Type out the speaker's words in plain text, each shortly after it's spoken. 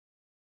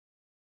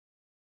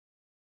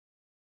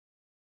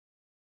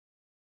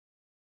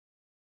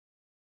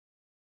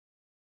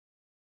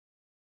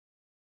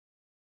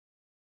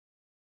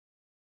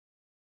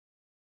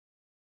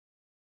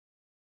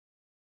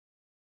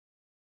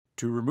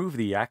To remove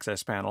the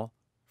access panel,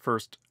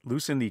 first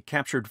loosen the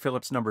captured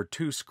Phillips number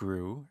 2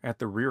 screw at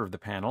the rear of the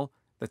panel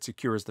that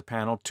secures the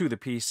panel to the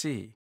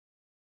PC.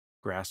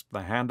 Grasp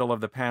the handle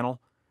of the panel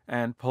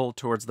and pull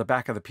towards the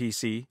back of the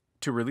PC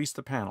to release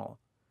the panel.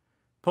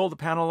 Pull the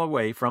panel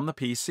away from the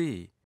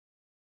PC.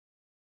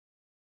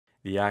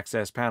 The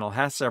access panel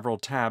has several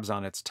tabs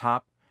on its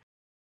top,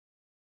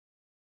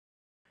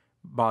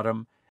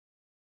 bottom,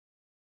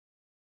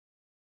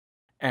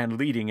 and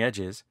leading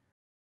edges,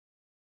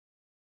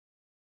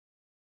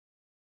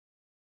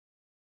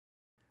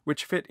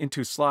 which fit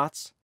into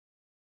slots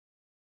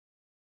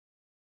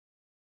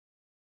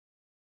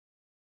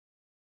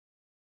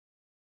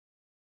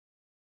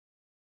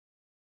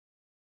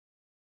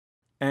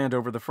and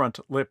over the front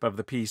lip of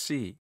the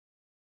PC.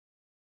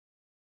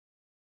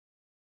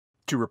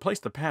 To replace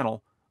the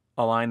panel,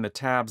 align the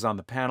tabs on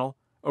the panel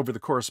over the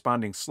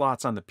corresponding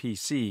slots on the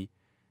PC,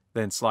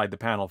 then slide the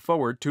panel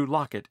forward to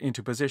lock it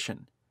into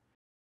position.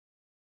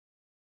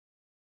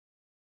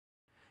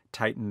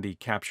 Tighten the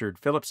captured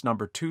Phillips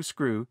number 2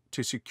 screw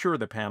to secure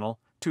the panel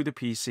to the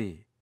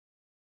PC.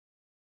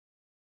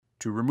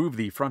 To remove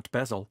the front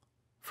bezel,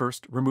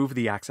 first remove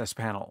the access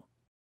panel.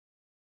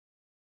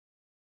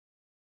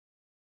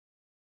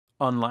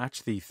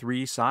 Unlatch the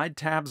 3 side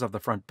tabs of the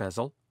front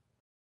bezel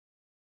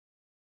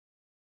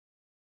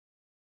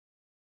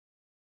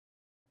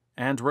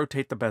and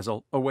rotate the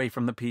bezel away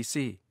from the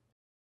PC.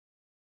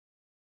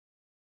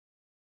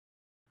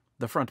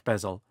 The front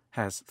bezel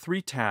has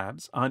 3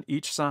 tabs on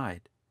each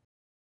side.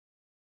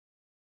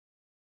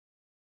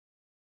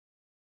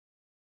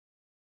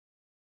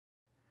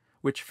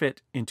 Which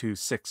fit into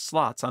 6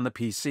 slots on the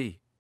PC.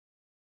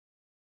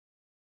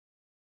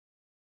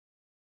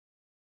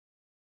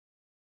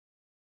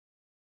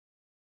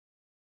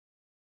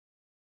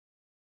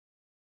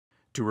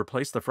 To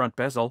replace the front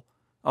bezel,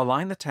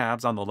 align the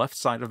tabs on the left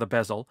side of the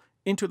bezel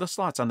into the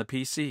slots on the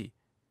PC.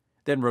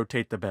 Then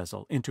rotate the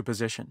bezel into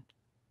position.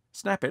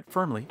 Snap it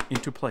firmly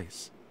into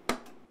place.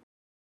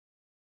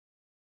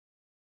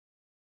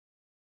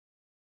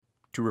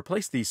 To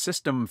replace the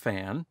system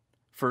fan,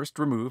 first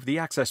remove the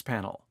access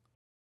panel.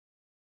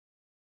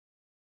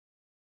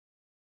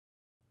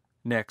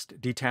 Next,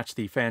 detach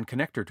the fan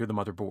connector to the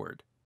motherboard.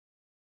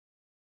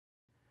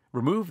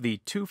 Remove the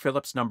 2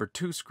 Phillips number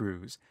 2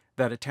 screws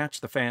that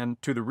attach the fan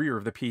to the rear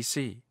of the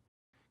PC.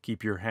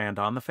 Keep your hand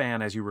on the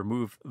fan as you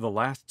remove the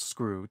last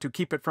screw to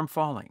keep it from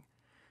falling,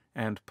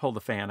 and pull the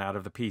fan out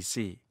of the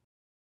PC.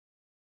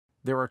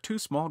 There are 2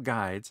 small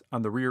guides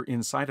on the rear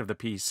inside of the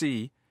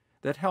PC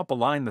that help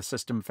align the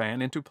system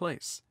fan into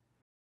place.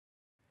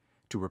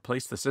 To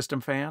replace the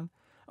system fan,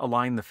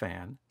 align the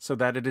fan so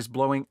that it is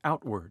blowing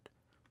outward.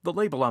 The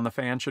label on the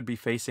fan should be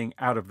facing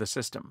out of the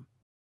system.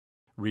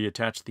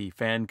 Reattach the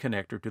fan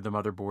connector to the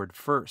motherboard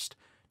first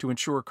to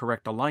ensure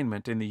correct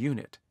alignment in the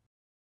unit.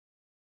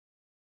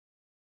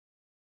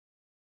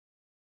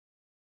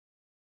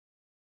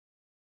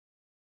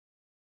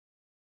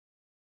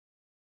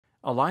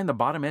 Align the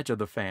bottom edge of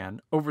the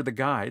fan over the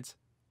guides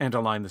and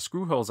align the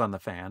screw holes on the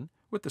fan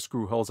with the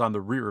screw holes on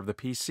the rear of the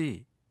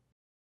PC.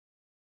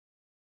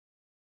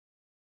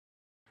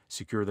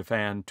 Secure the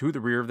fan to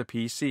the rear of the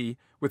PC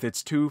with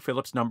its 2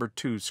 Phillips number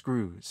 2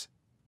 screws.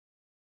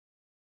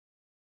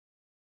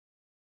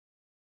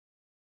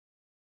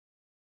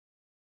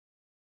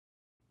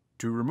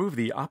 To remove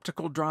the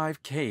optical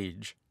drive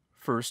cage,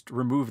 first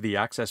remove the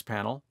access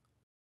panel,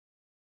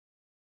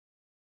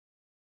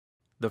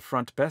 the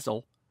front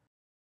bezel,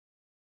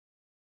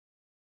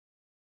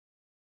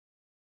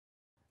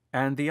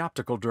 and the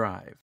optical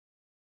drive.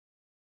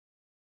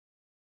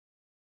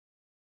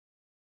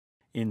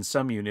 In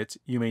some units,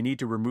 you may need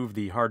to remove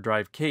the hard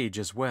drive cage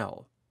as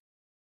well.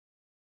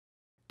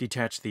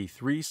 Detach the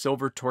 3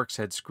 silver Torx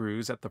head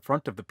screws at the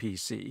front of the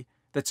PC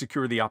that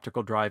secure the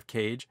optical drive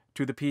cage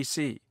to the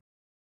PC.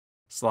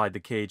 Slide the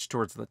cage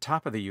towards the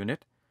top of the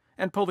unit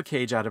and pull the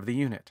cage out of the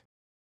unit.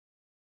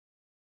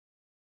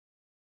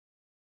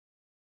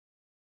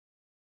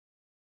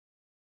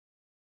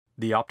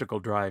 The optical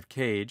drive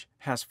cage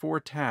has 4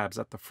 tabs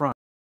at the front.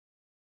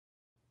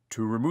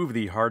 To remove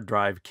the hard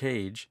drive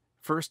cage,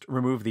 first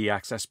remove the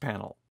access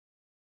panel.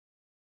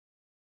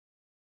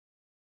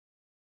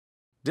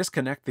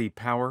 Disconnect the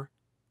power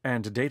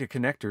and data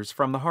connectors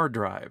from the hard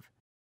drive.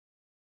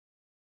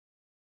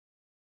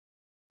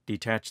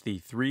 Detach the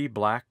 3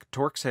 black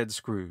Torx head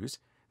screws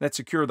that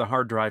secure the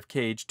hard drive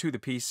cage to the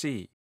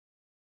PC.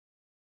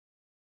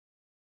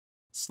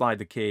 Slide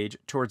the cage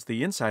towards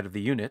the inside of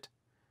the unit,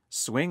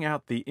 swing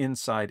out the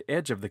inside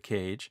edge of the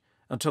cage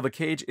until the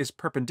cage is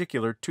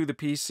perpendicular to the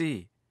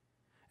PC,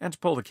 and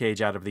pull the cage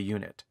out of the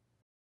unit.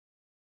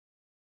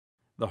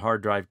 The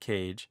hard drive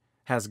cage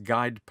has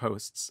guide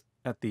posts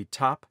at the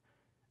top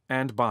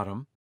and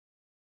bottom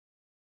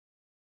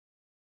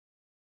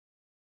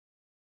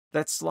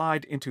that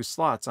slide into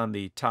slots on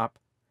the top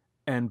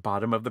and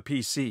bottom of the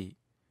PC.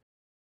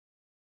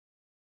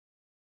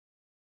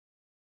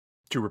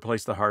 To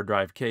replace the hard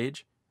drive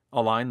cage,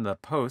 align the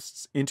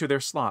posts into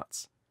their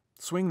slots.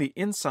 Swing the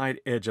inside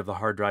edge of the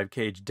hard drive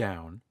cage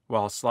down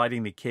while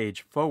sliding the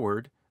cage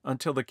forward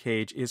until the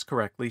cage is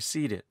correctly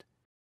seated.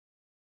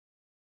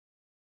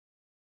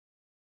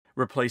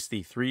 Replace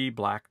the 3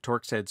 black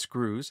Torx head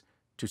screws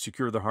to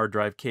secure the hard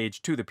drive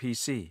cage to the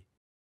PC.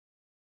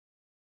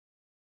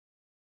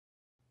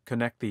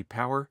 Connect the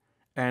power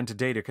and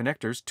data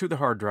connectors to the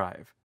hard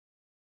drive.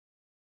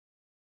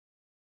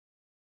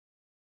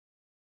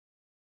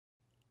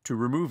 To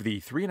remove the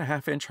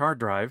 3.5-inch hard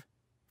drive,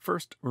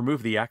 first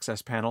remove the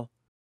access panel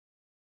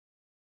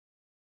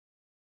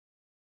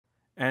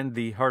and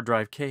the hard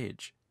drive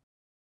cage.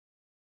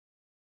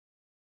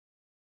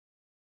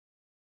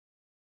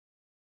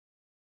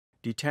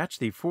 Detach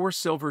the 4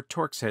 silver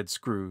Torx head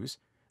screws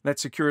that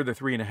secure the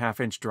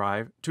 3.5-inch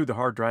drive to the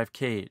hard drive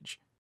cage.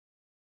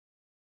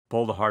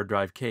 Pull the hard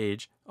drive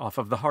cage off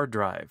of the hard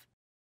drive.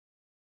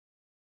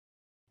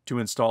 To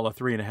install a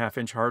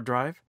 3.5-inch hard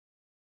drive,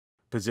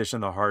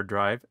 position the hard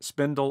drive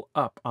spindle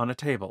up on a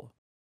table.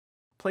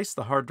 Place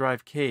the hard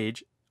drive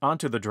cage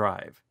onto the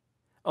drive,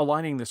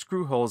 aligning the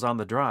screw holes on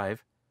the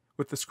drive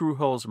with the screw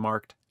holes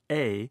marked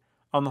A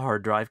on the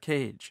hard drive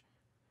cage.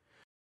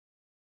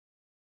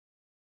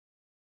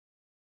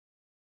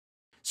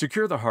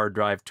 Secure the hard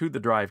drive to the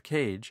drive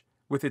cage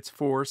with its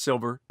 4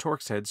 silver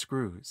Torx head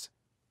screws.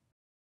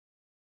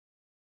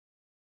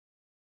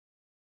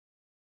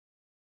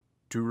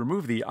 To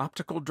remove the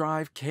optical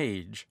drive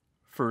cage,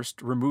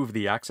 first remove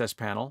the access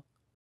panel,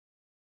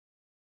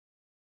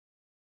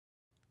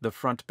 the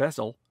front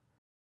bezel,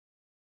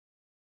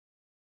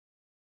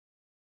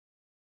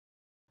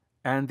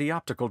 and the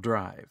optical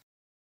drive.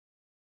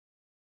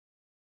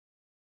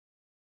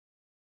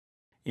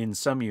 In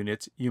some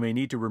units, you may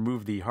need to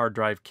remove the hard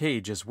drive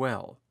cage as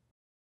well.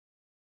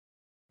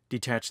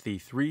 Detach the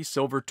 3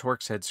 silver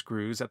Torx head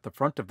screws at the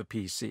front of the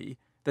PC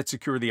that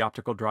secure the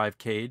optical drive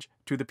cage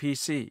to the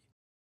PC.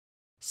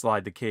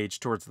 Slide the cage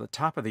towards the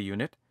top of the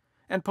unit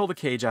and pull the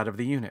cage out of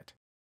the unit.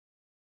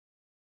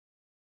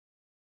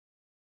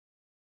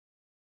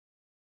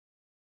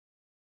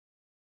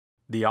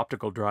 The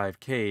optical drive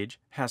cage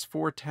has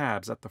 4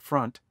 tabs at the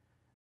front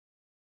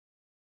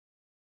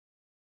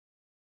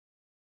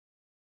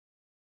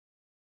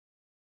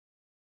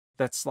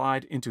that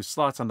slide into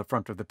slots on the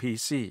front of the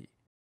PC.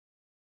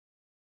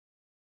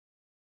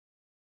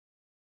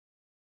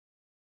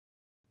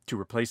 To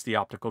replace the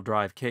optical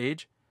drive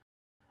cage,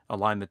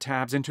 align the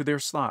tabs into their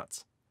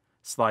slots.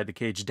 Slide the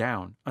cage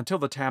down until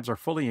the tabs are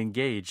fully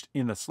engaged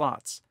in the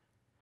slots.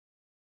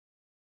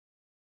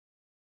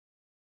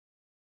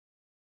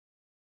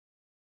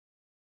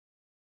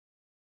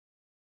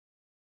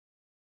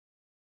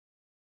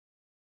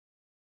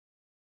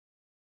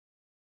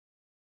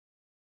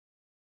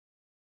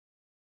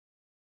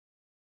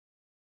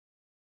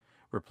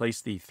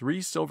 Replace the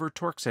 3 silver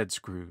Torx head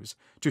screws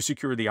to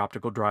secure the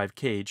optical drive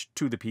cage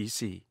to the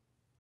PC.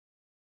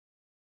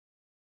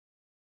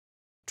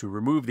 To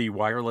remove the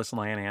wireless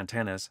LAN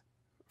antennas,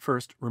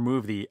 first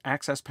remove the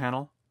access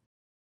panel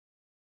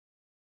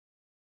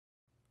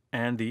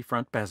and the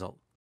front bezel.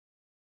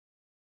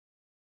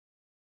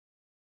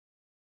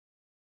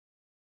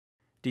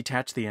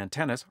 Detach the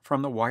antennas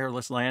from the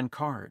wireless LAN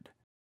card.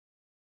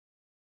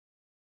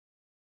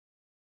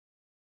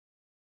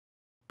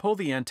 Pull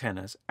the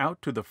antennas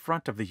out to the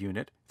front of the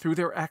unit through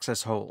their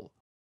access hole.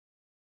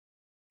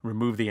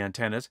 Remove the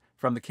antennas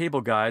from the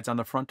cable guides on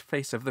the front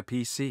face of the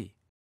PC.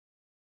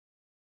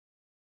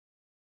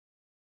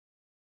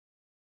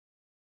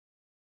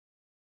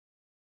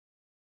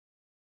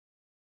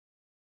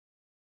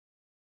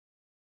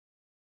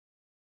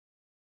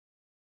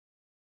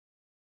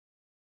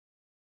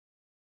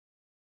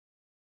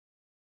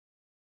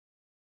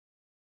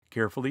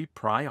 Carefully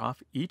pry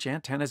off each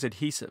antenna's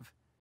adhesive.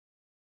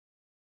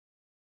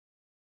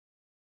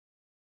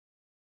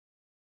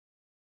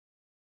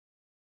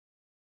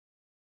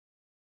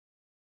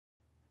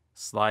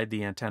 Slide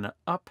the antenna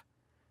up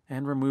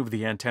and remove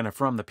the antenna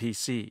from the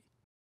PC.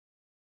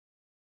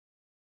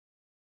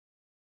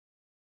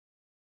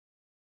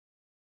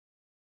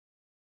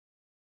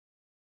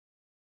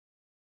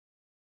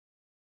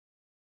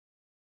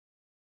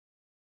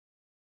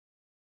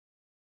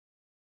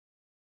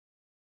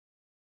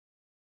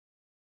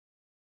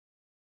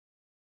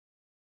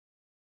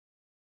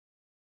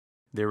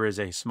 There is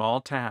a small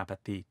tab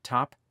at the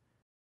top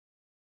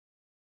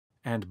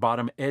and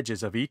bottom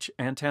edges of each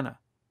antenna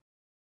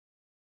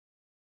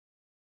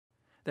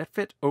that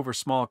fit over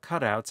small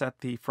cutouts at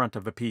the front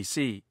of the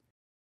PC.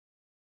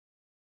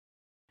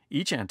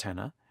 Each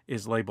antenna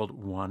is labeled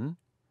 1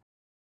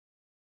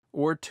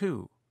 or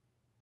 2.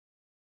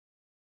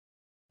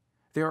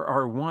 There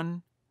are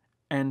 1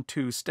 and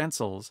 2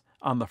 stencils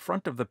on the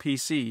front of the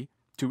PC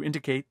to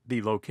indicate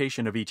the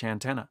location of each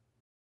antenna.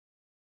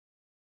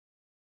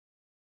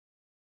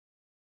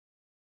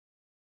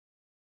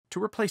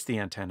 To replace the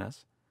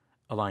antennas,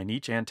 align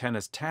each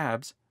antenna's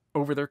tabs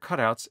over their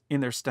cutouts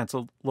in their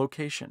stenciled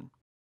location.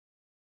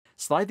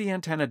 Slide the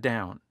antenna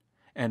down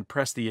and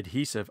press the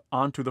adhesive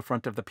onto the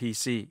front of the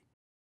PC.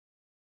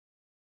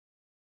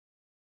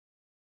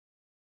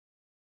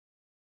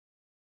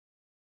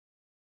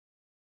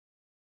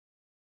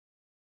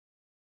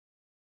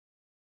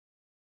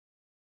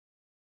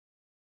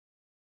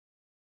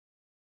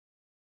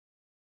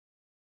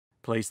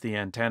 Place the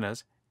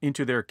antennas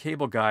into their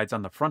cable guides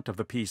on the front of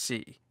the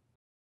PC.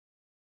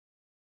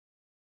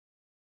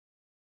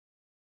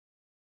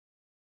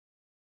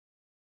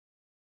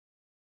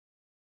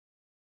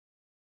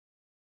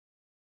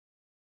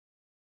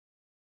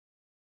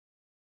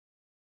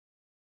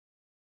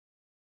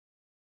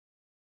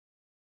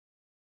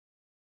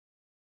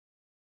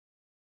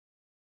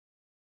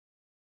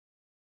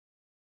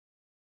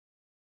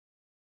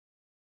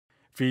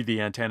 Feed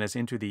the antennas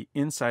into the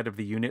inside of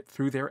the unit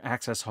through their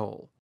access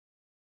hole.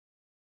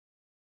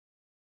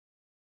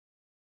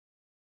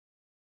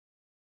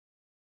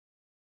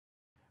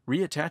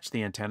 Reattach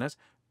the antennas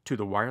to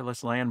the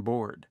wireless LAN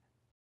board.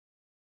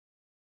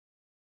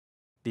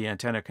 The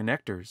antenna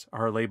connectors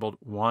are labeled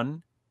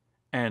 1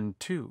 and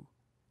 2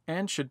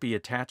 and should be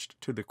attached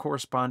to the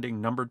corresponding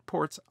numbered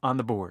ports on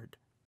the board.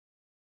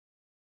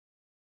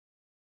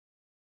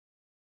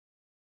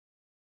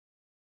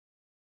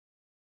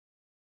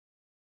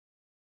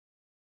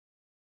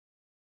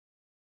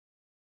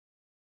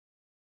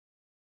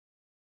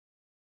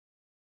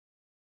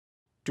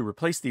 To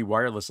replace the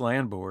wireless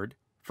LAN board,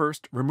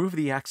 first remove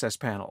the access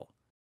panel.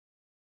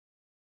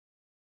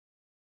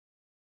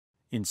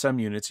 In some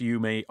units, you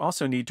may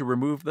also need to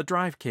remove the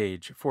drive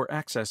cage for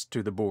access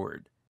to the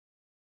board.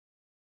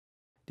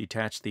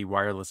 Detach the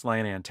wireless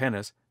LAN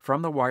antennas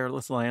from the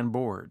wireless LAN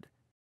board.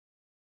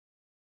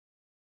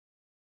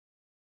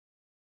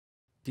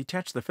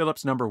 Detach the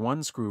Phillips number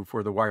 1 screw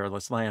for the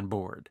wireless LAN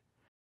board.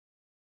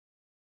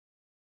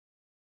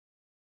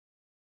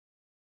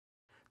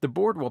 The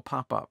board will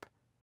pop up.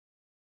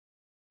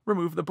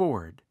 Remove the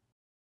board.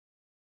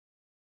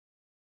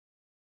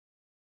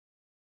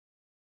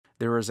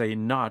 There is a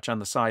notch on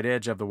the side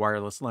edge of the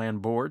wireless LAN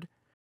board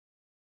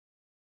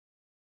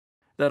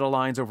that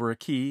aligns over a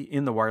key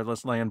in the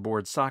wireless LAN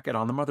board socket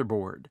on the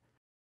motherboard.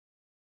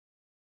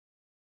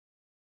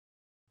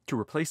 To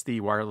replace the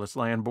wireless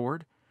LAN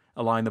board,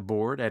 align the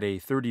board at a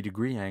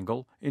 30-degree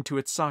angle into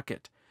its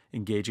socket,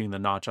 engaging the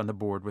notch on the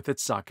board with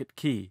its socket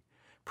key.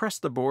 Press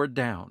the board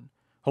down.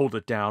 Hold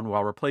it down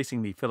while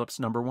replacing the Phillips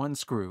number 1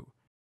 screw.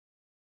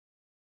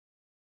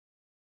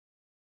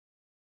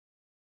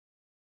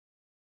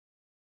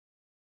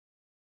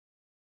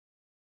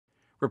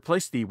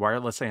 Replace the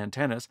wireless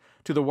antennas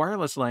to the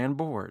wireless LAN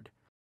board.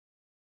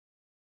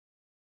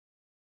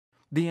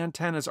 The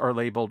antennas are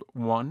labeled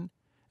 1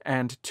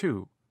 and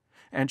 2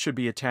 and should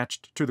be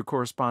attached to the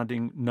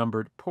corresponding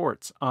numbered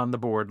ports on the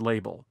board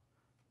label.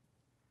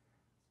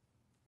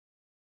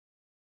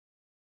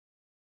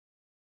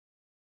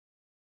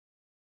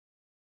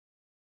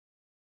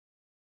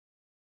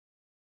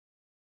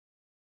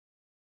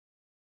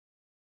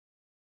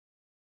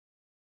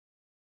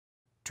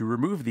 To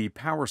remove the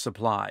power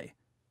supply,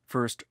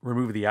 first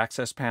remove the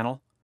access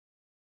panel,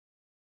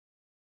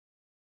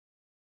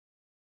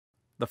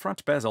 the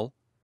front bezel,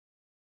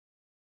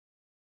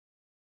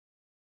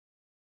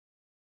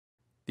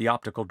 the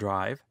optical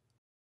drive,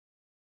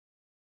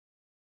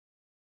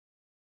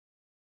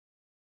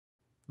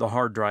 the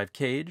hard drive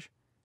cage,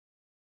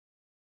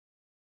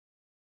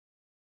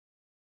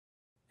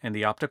 and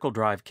the optical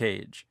drive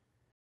cage.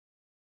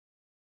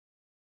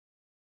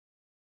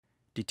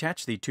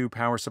 Detach the 2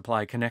 power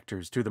supply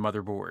connectors to the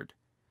motherboard.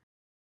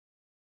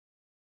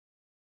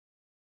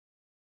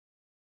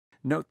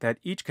 Note that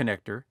each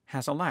connector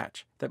has a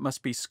latch that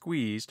must be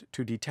squeezed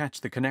to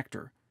detach the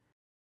connector.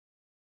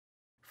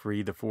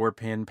 Free the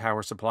 4-pin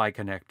power supply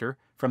connector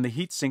from the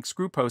heatsink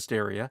screw post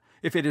area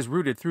if it is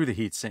routed through the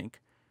heatsink,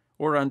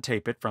 or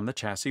untape it from the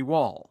chassis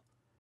wall.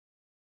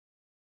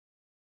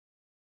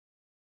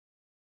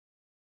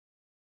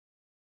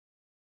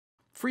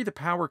 Free the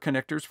power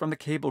connectors from the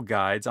cable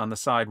guides on the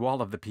side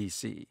wall of the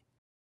PC.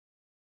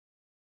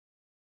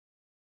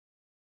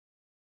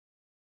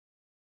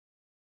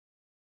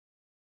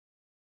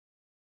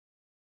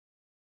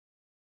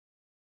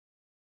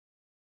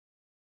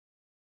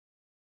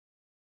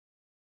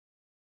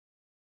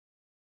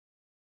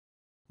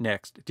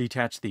 Next,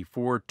 detach the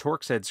 4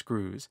 Torx head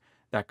screws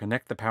that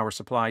connect the power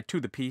supply to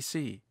the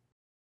PC.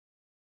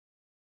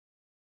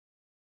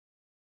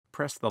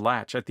 Press the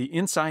latch at the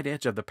inside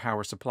edge of the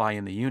power supply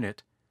in the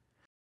unit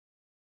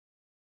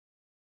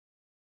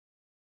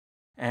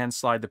and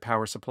slide the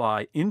power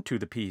supply into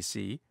the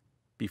PC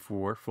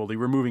before fully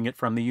removing it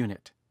from the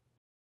unit.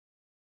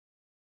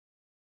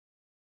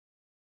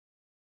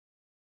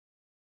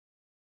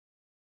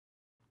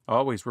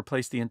 Always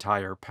replace the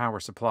entire power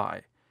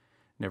supply.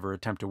 Never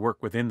attempt to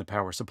work within the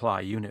power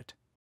supply unit.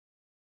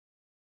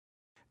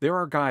 There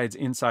are guides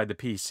inside the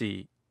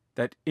PC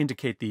that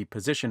indicate the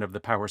position of the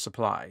power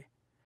supply.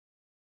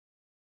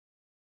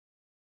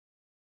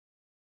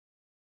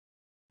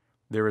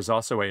 There is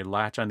also a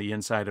latch on the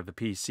inside of the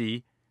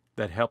PC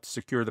that helps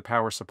secure the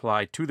power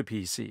supply to the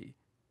PC.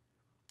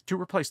 To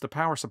replace the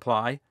power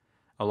supply,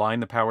 align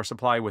the power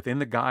supply within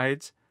the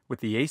guides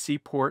with the AC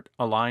port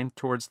aligned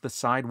towards the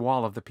side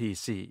wall of the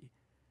PC.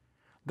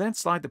 Then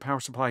slide the power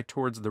supply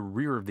towards the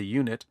rear of the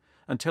unit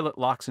until it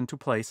locks into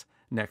place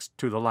next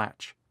to the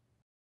latch.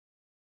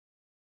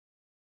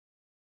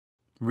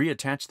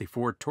 Reattach the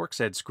 4 Torx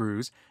head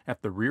screws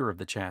at the rear of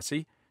the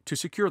chassis to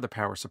secure the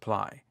power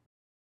supply.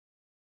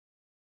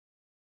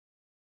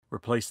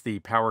 Replace the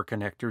power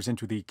connectors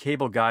into the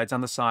cable guides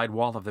on the side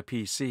wall of the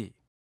PC.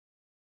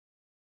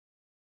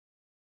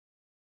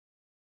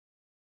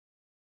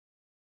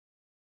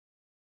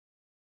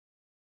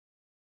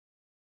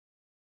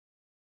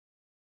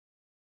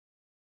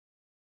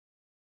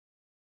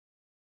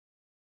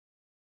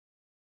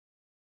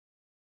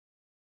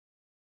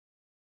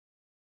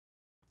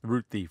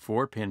 Route the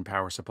 4-pin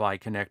power supply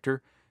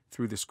connector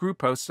through the screw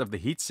posts of the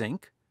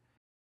heatsink,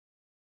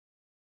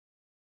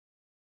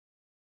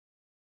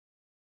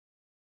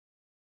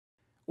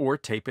 or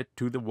tape it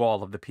to the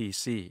wall of the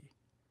PC.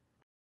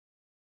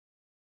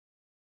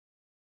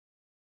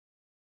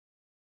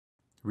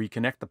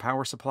 Reconnect the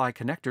power supply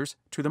connectors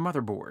to the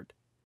motherboard.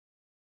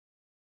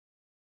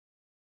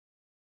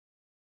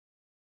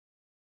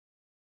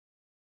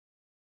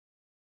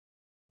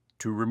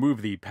 To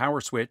remove the power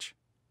switch,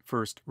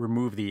 first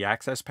remove the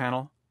access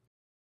panel,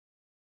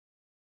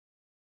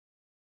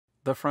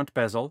 the front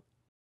bezel,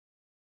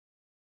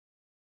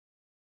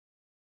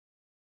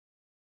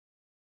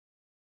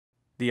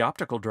 the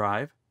optical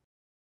drive,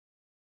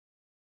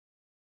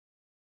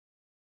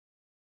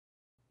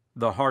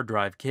 the hard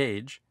drive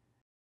cage,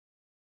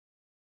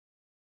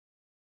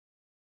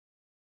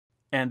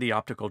 and the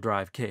optical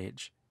drive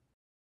cage.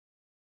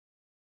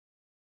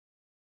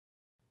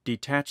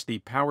 Detach the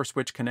power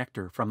switch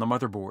connector from the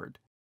motherboard.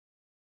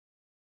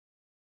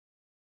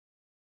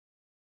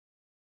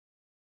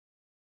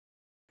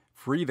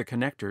 Free the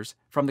connectors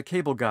from the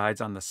cable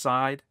guides on the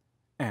side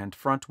and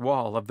front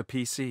wall of the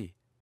PC.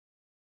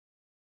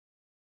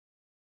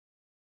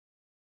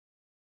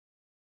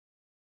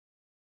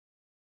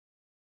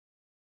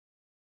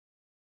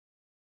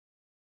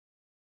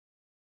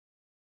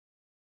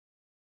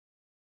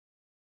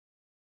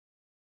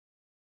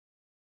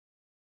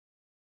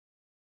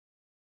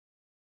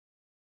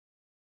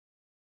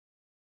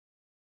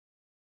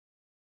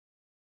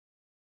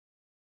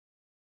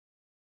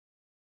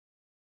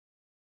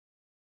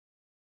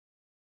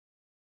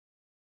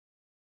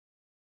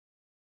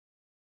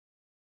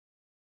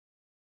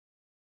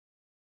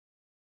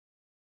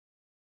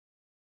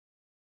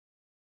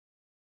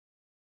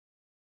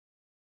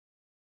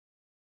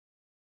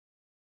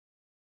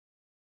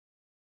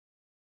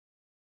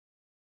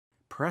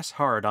 Press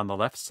hard on the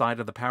left side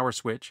of the power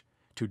switch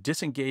to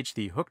disengage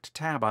the hooked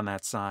tab on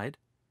that side.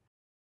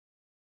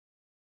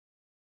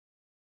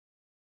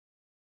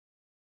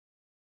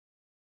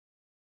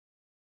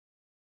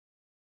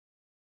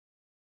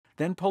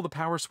 Then pull the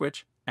power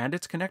switch and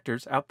its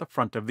connectors out the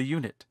front of the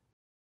unit.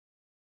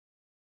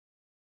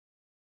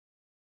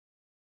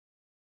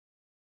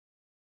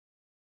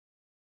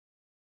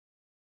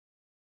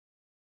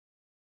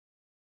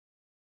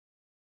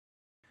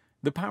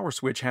 The power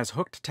switch has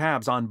hooked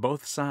tabs on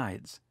both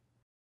sides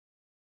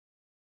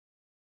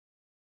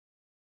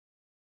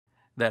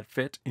that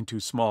fit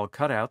into small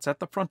cutouts at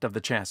the front of the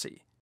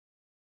chassis.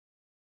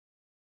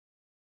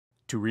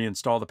 To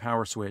reinstall the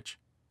power switch,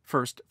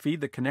 first feed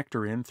the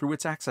connector in through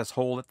its access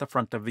hole at the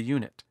front of the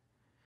unit.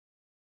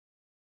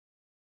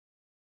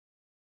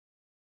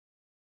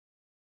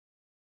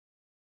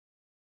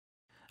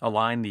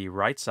 Align the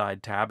right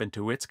side tab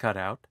into its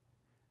cutout,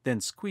 then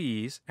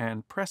squeeze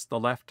and press the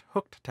left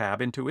hooked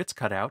tab into its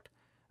cutout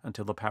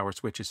until the power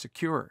switch is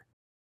secure.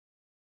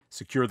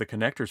 Secure the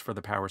connectors for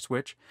the power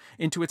switch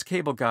into its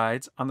cable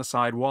guides on the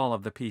side wall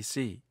of the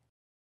PC.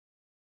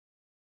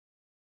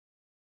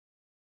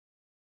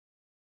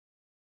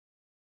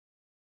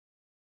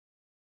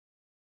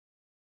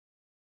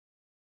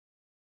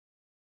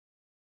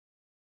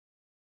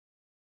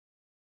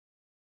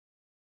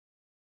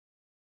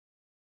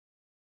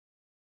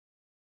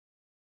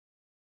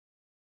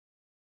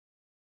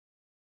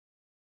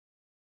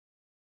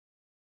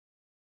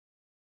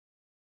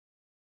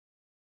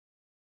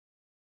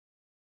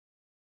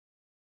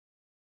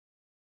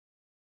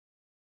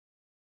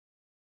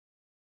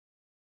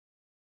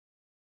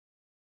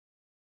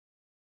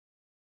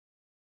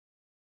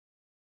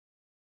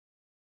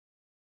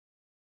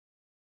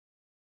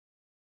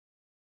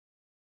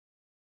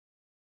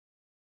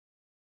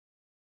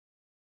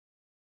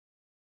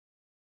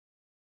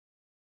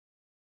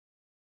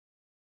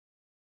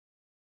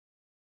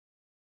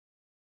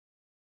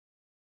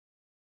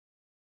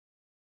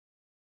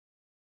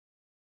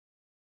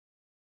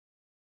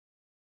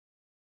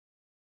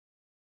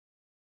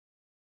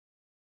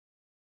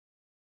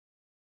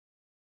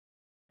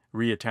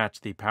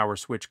 Reattach the power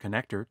switch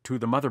connector to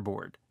the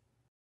motherboard.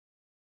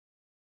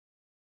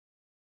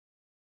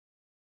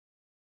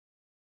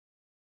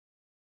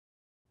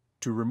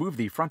 To remove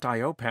the front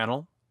I/O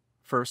panel,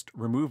 first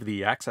remove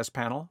the access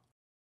panel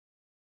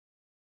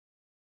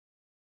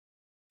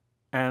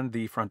and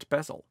the front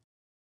bezel.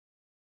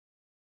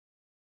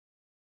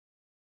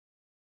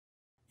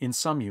 In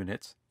some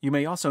units, you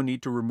may also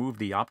need to remove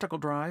the optical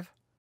drive,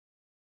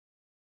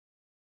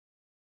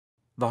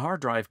 the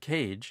hard drive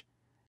cage,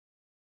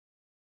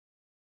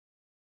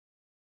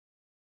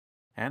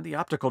 and the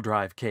optical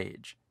drive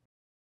cage.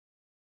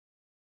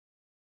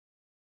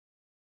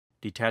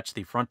 Detach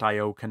the front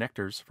I/O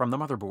connectors from the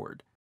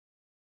motherboard.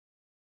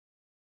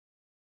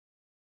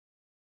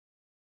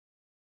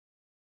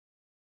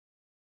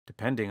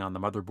 Depending on the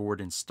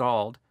motherboard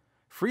installed,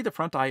 free the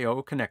front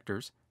I/O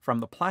connectors from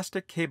the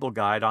plastic cable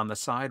guide on the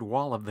side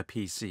wall of the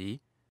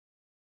PC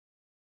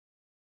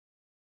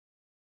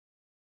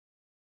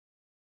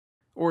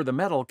or the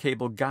metal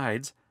cable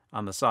guides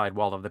on the side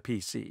wall of the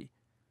PC.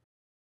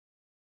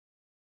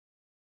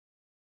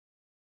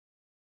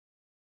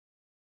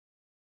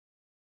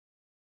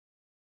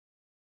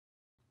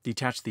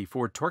 Detach the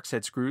 4 Torx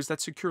head screws that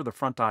secure the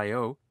front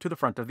I/O to the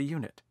front of the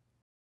unit.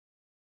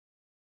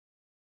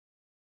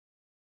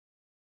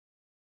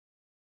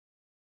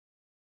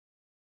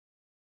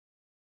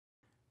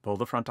 Pull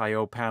the front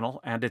I/O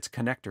panel and its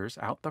connectors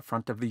out the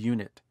front of the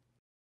unit.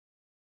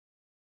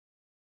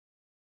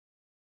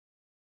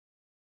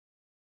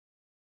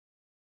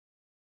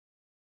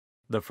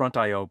 The front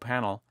I/O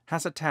panel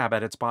has a tab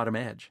at its bottom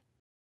edge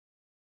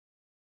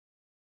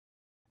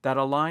that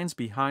aligns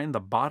behind the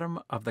bottom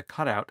of the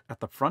cutout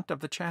at the front of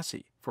the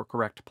chassis for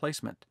correct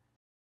placement.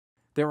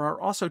 There are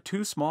also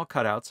 2 small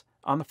cutouts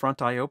on the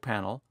front I/O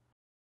panel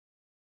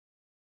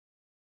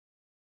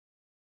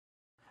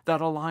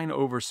that align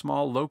over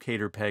small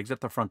locator pegs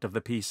at the front of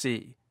the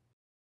PC.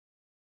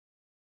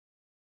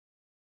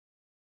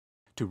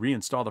 To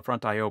reinstall the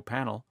front I/O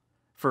panel,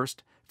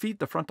 first feed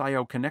the front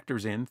I/O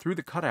connectors in through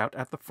the cutout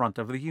at the front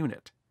of the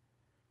unit.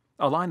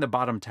 Align the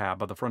bottom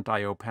tab of the front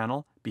I/O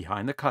panel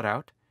behind the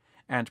cutout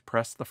and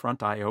press the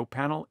front I/O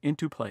panel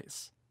into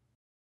place.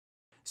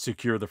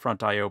 Secure the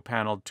front I/O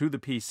panel to the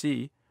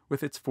PC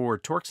with its 4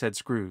 Torx head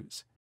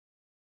screws.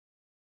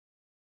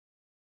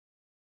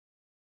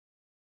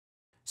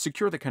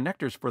 Secure the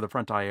connectors for the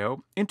front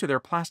I/O into their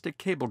plastic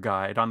cable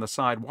guide on the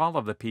side wall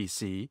of the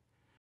PC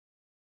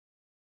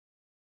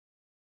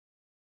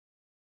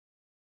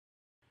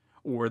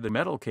or the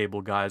metal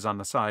cable guides on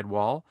the side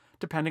wall,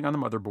 depending on the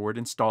motherboard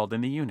installed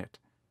in the unit.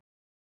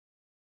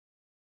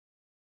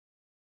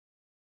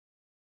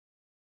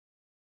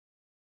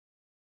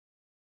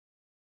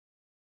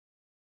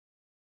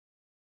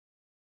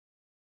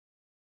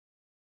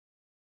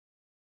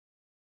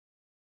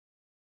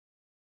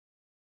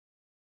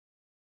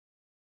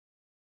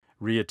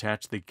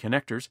 Reattach the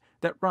connectors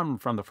that run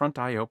from the front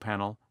I/O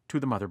panel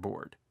to the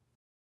motherboard.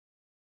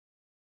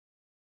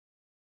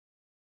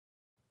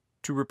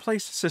 To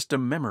replace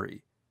system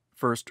memory,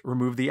 first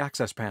remove the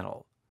access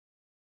panel.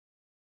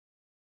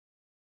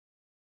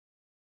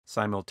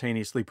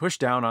 Simultaneously push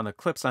down on the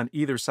clips on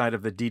either side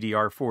of the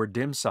DDR4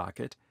 DIMM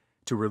socket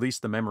to release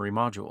the memory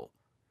module.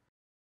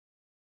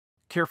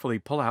 Carefully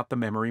pull out the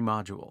memory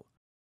module.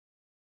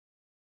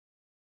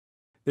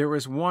 There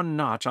is 1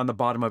 notch on the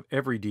bottom of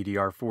every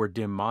DDR4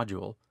 DIMM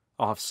module,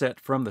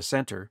 offset from the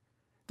center,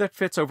 that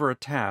fits over a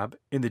tab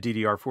in the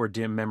DDR4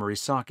 DIMM memory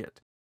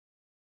socket.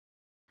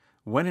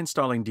 When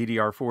installing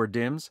DDR4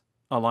 DIMMs,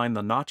 align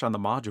the notch on the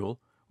module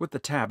with the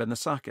tab in the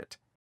socket.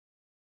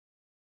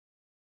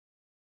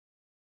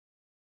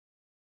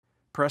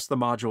 Press the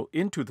module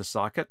into the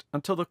socket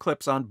until the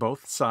clips on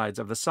both sides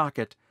of the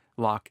socket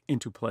lock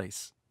into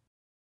place.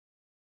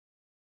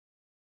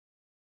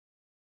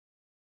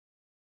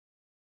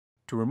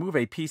 To remove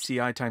a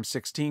PCI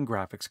x16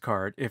 graphics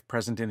card, if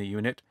present in the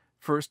unit,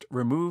 first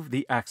remove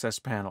the access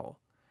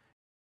panel.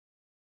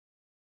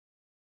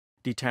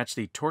 Detach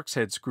the Torx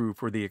head screw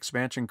for the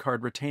expansion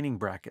card retaining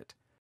bracket.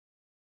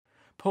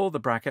 Pull the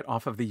bracket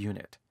off of the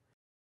unit.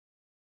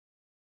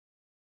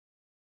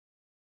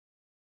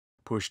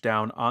 Push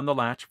down on the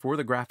latch for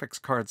the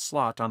graphics card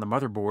slot on the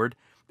motherboard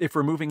if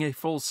removing a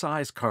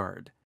full-size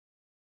card.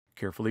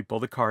 Carefully pull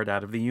the card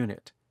out of the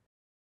unit.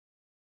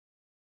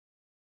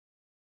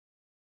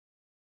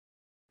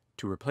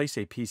 To replace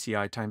a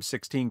PCI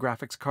x16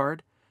 graphics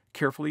card,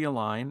 carefully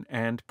align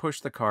and push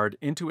the card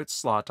into its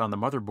slot on the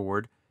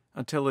motherboard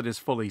until it is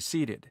fully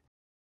seated.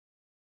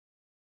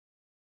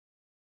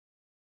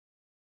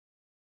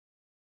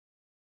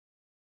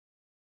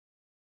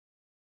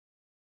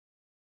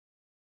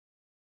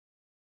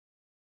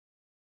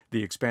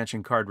 The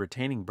expansion card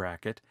retaining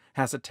bracket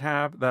has a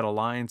tab that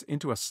aligns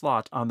into a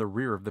slot on the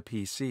rear of the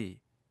PC.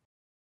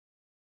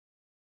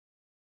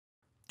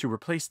 To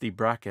replace the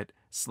bracket,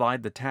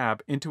 slide the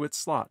tab into its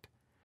slot.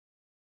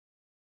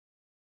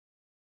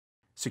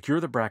 Secure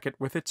the bracket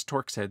with its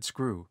Torx head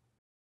screw.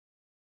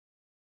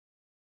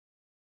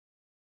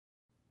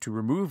 To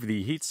remove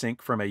the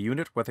heatsink from a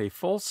unit with a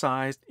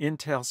full-sized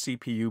Intel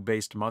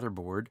CPU-based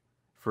motherboard,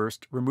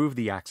 first remove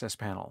the access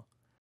panel.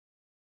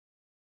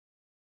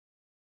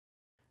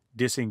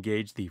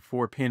 Disengage the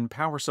 4-pin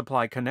power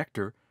supply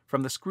connector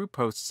from the screw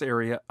posts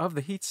area of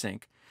the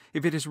heatsink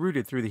if it is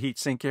routed through the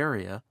heatsink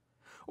area,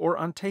 or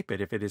untape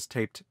it if it is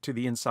taped to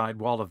the inside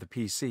wall of the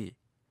PC.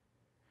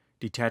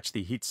 Detach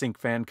the heatsink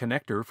fan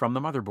connector from the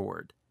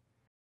motherboard.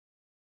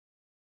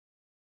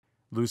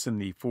 Loosen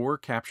the 4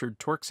 captured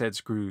Torx head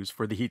screws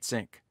for the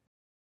heatsink.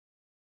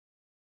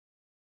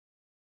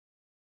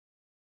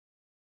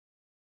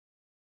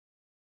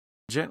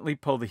 Gently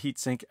pull the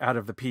heatsink out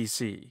of the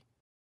PC.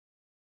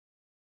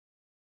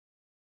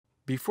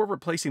 Before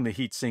replacing the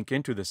heatsink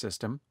into the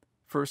system,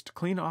 first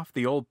clean off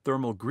the old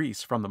thermal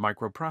grease from the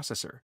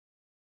microprocessor.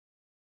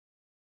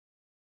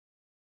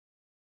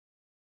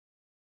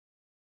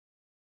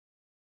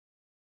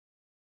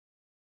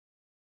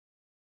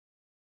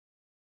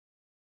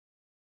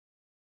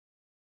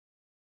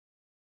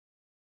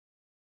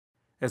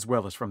 As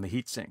well as from the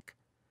heatsink.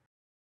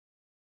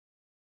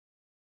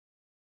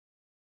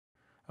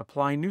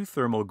 Apply new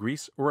thermal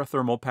grease or a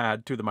thermal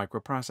pad to the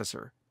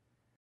microprocessor.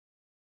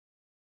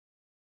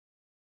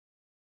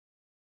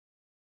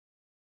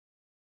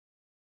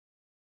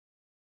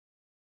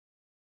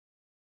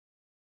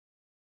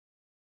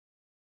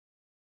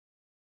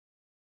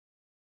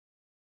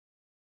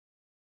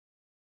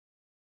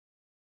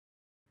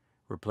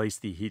 Replace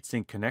the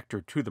heatsink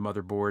connector to the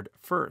motherboard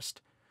first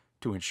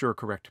to ensure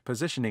correct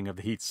positioning of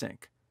the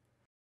heatsink.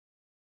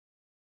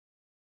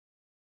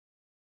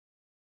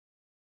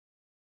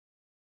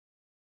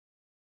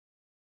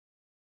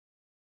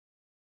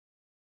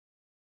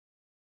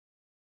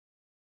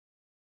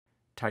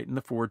 Tighten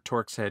the forward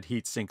Torx head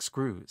heatsink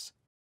screws.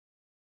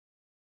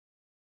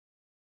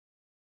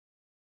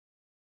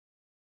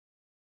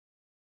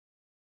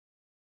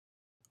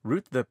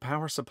 Route the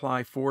power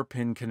supply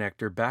 4-pin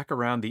connector back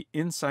around the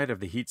inside of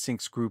the heatsink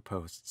screw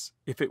posts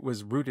if it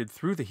was routed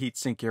through the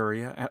heatsink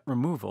area at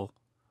removal,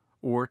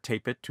 or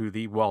tape it to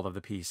the wall of the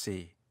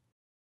PC.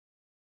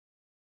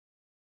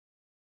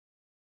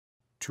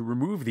 To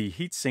remove the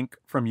heatsink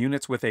from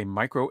units with a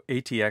micro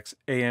ATX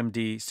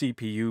AMD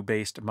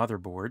CPU-based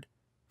motherboard,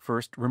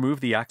 first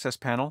remove the access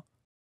panel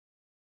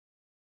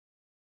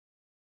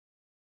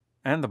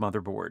and the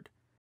motherboard.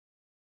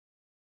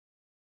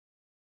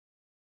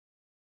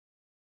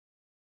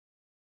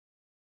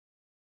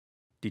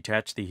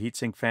 Detach the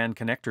heatsink fan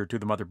connector to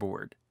the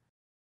motherboard.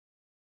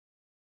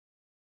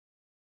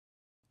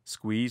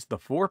 Squeeze the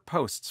 4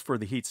 posts for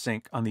the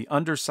heatsink on the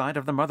underside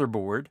of the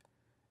motherboard,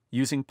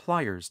 using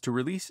pliers to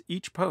release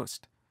each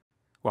post,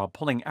 while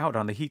pulling out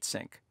on the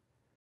heatsink.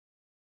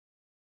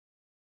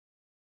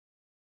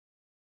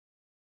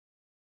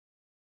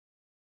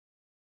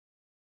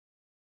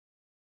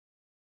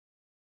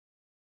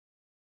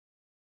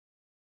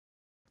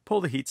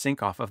 Pull the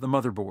heatsink off of the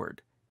motherboard.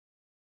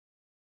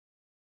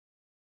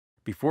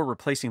 Before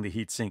replacing the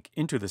heatsink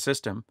into the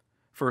system,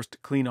 first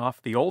clean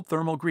off the old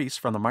thermal grease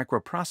from the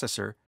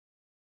microprocessor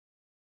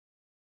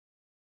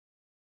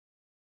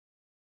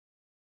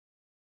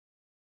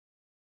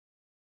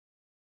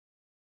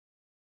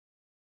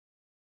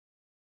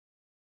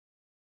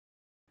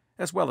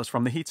as well as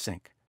from the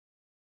heatsink.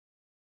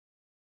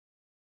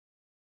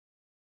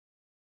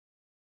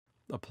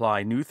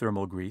 Apply new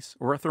thermal grease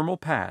or a thermal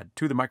pad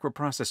to the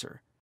microprocessor.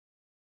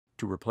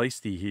 To replace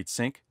the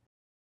heatsink,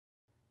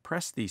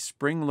 press the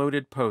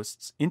spring-loaded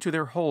posts into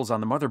their holes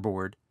on the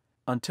motherboard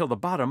until the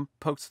bottom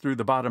pokes through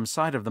the bottom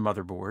side of the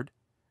motherboard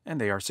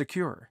and they are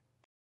secure.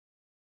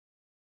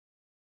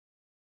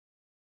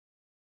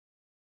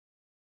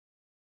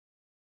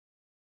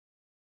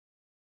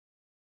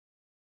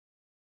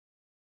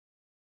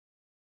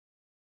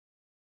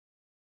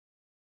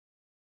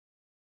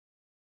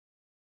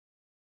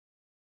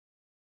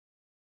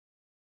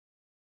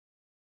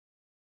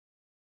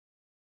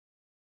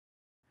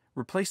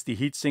 Replace the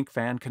heatsink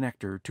fan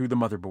connector to the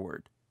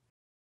motherboard.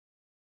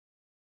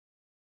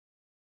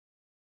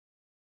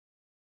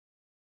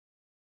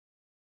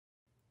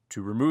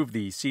 To remove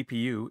the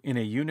CPU in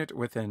a unit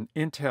with an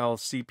Intel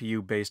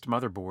CPU-based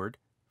motherboard,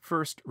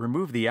 first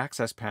remove the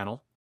access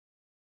panel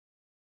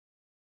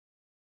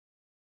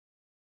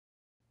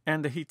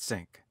and the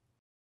heatsink.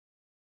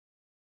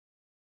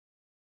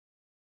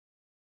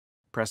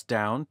 Press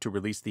down to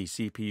release the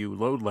CPU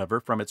load lever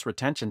from its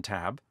retention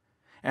tab,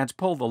 and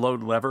pull the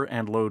load lever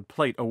and load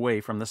plate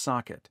away from the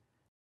socket.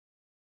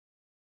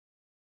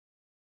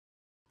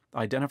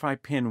 Identify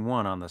pin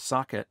 1 on the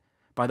socket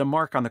by the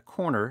mark on the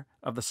corner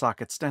of the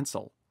socket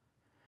stencil.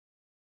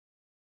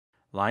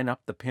 Line up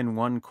the pin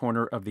 1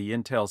 corner of the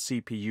Intel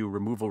CPU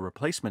removal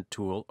replacement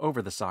tool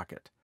over the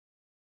socket.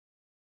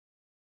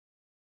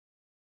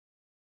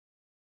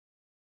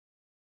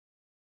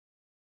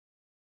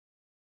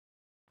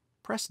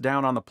 Press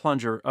down on the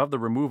plunger of the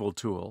removal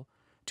tool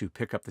to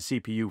pick up the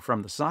CPU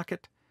from the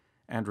socket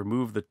and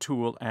remove the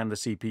tool and the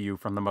CPU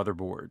from the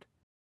motherboard.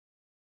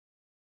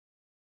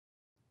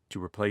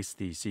 To replace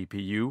the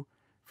CPU,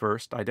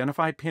 first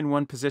identify pin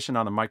 1 position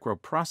on the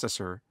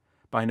microprocessor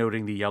by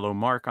noting the yellow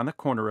mark on the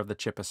corner of the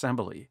chip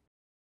assembly.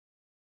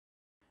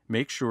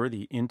 Make sure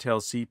the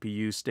Intel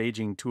CPU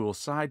staging tool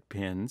side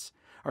pins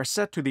are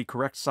set to the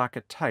correct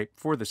socket type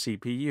for the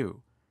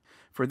CPU.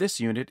 For this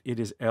unit, it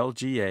is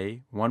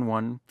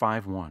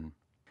LGA1151.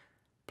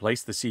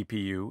 Place the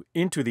CPU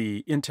into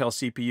the Intel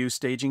CPU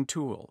staging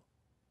tool.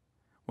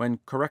 When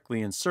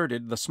correctly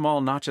inserted, the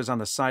small notches on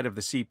the side of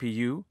the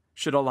CPU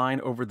should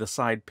align over the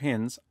side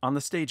pins on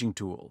the staging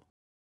tool.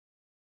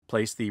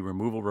 Place the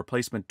removal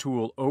replacement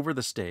tool over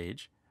the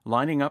stage,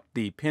 lining up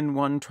the pin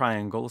 1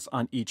 triangles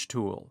on each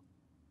tool.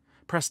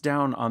 Press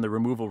down on the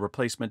removal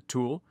replacement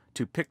tool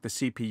to pick the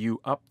CPU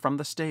up from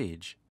the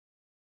stage.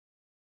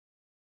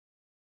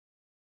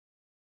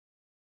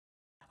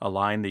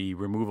 Align the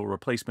removal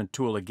replacement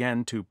tool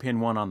again to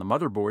pin 1 on the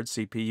motherboard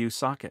CPU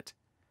socket.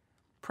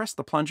 Press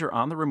the plunger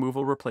on the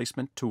removal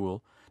replacement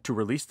tool to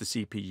release the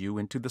CPU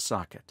into the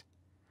socket.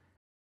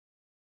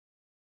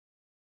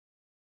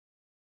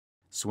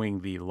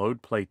 Swing the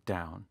load plate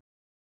down.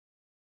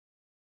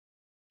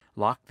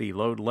 Lock the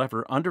load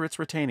lever under its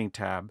retaining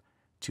tab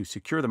to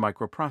secure the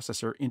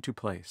microprocessor into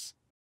place.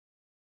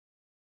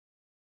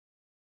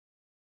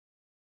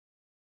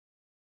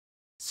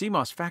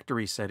 CMOS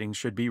factory settings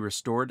should be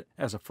restored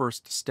as a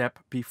first step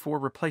before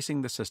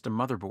replacing the system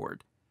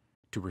motherboard.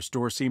 To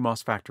restore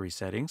CMOS factory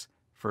settings,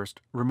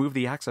 first remove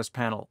the access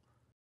panel.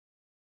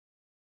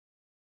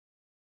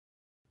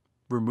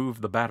 Remove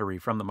the battery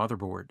from the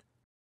motherboard.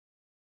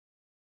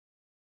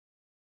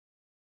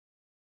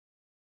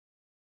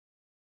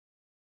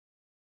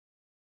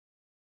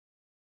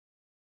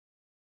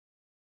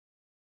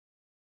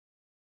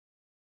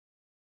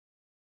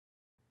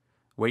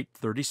 Wait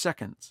 30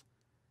 seconds.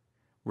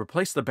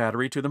 Replace the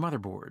battery to the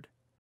motherboard.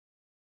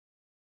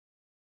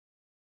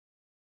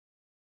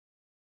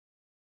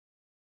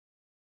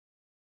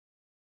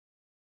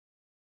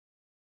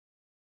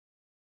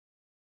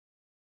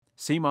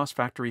 CMOS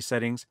factory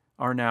settings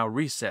are now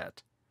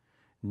reset.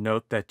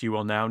 Note that you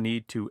will now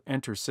need to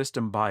enter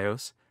System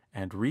BIOS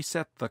and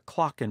reset the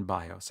clock in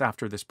BIOS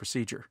after this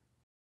procedure.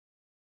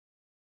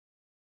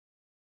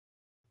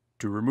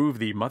 To remove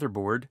the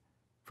motherboard,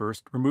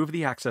 first remove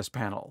the access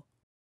panel.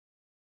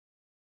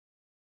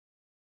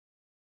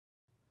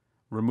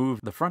 Remove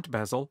the front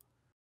bezel,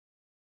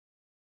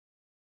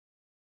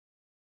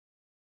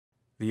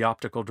 the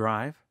optical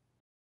drive,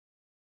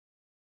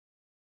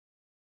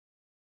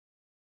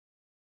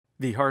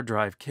 the hard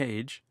drive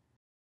cage,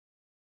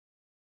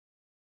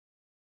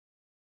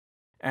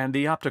 and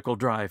the optical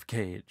drive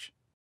cage.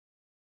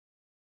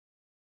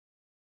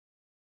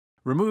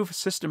 Remove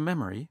system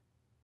memory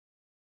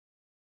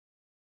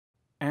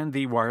and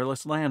the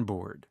wireless LAN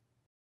board.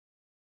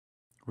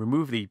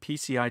 Remove the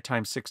PCI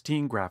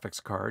x16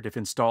 graphics card if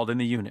installed in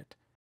the unit.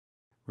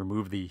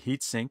 Remove the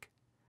heatsink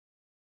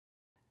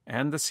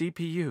and the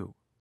CPU.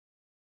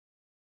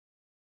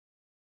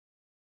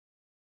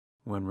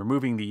 When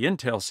removing the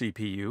Intel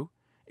CPU,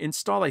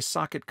 install a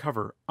socket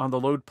cover on the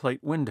load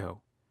plate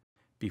window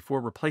before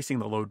replacing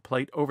the load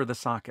plate over the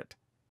socket.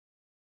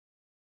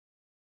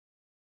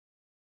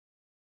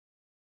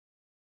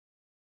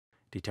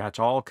 Detach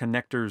all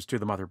connectors to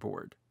the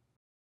motherboard.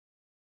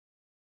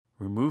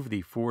 Remove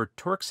the 4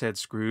 Torx head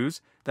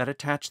screws that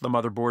attach the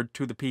motherboard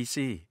to the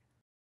PC.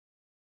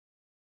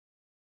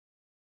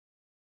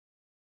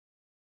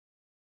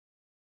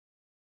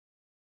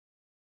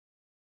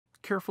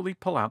 Carefully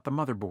pull out the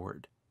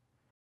motherboard.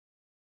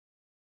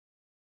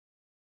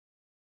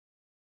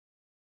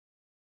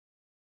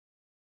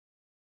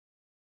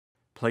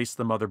 Place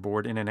the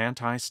motherboard in an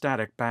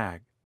anti-static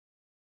bag.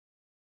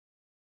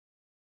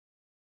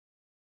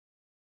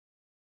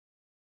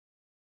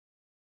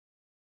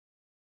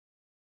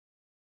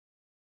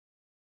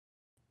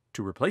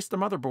 To replace the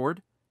motherboard,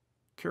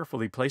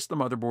 carefully place the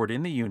motherboard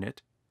in the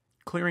unit,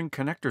 clearing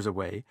connectors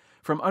away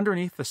from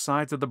underneath the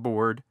sides of the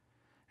board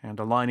and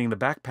aligning the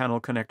back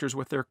panel connectors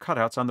with their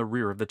cutouts on the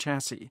rear of the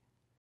chassis.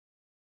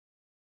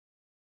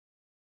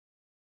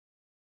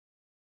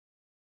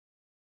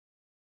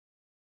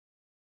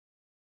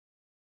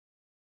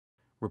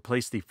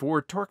 Replace the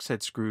 4 Torx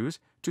head screws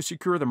to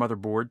secure the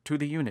motherboard to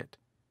the unit.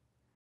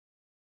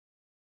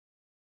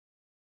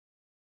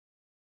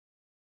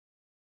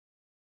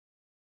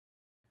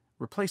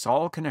 Replace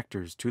all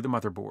connectors to the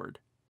motherboard.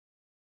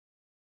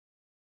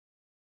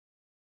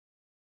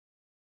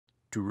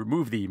 To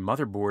remove the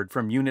motherboard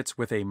from units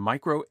with a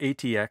micro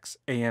ATX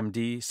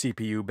AMD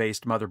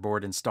CPU-based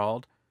motherboard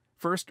installed,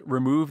 first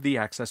remove the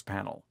access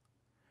panel.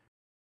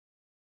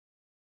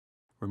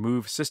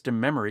 Remove system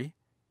memory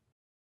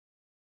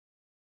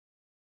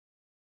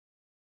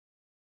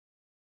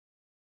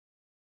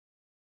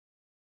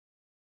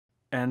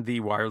and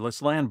the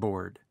wireless LAN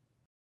board.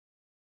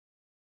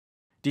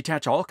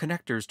 Detach all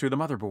connectors to the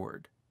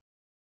motherboard.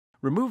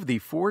 Remove the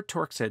 4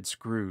 Torx head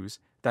screws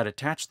that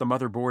attach the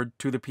motherboard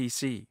to the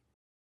PC.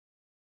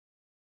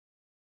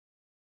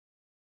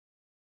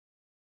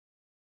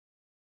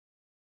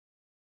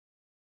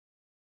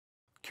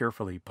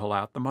 Carefully pull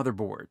out the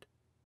motherboard.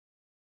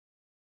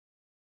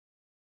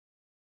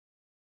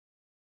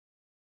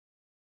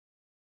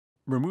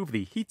 Remove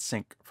the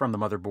heatsink from the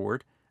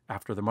motherboard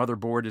after the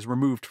motherboard is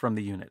removed from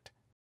the unit.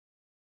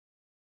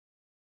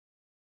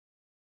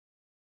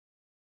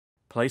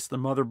 Place the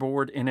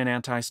motherboard in an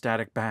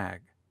anti-static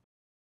bag.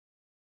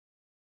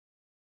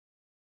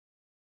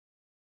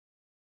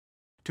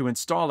 To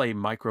install a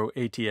micro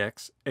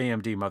ATX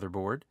AMD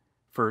motherboard,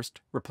 first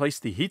replace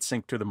the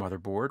heatsink to the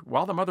motherboard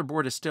while the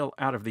motherboard is still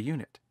out of the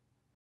unit.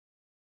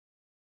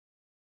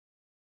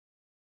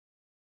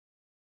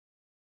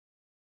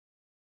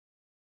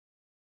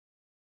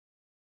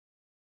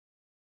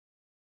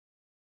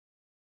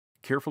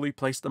 Carefully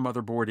place the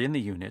motherboard in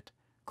the unit,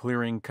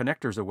 clearing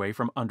connectors away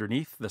from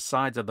underneath the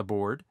sides of the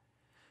board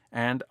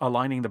and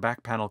aligning the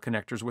back panel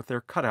connectors with their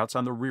cutouts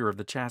on the rear of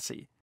the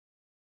chassis.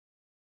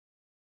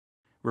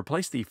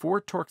 Replace the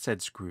 4 Torx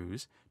head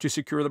screws to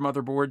secure the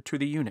motherboard to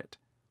the unit.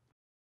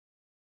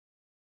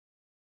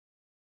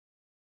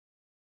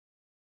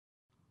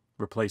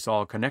 Replace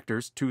all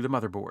connectors to the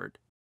motherboard.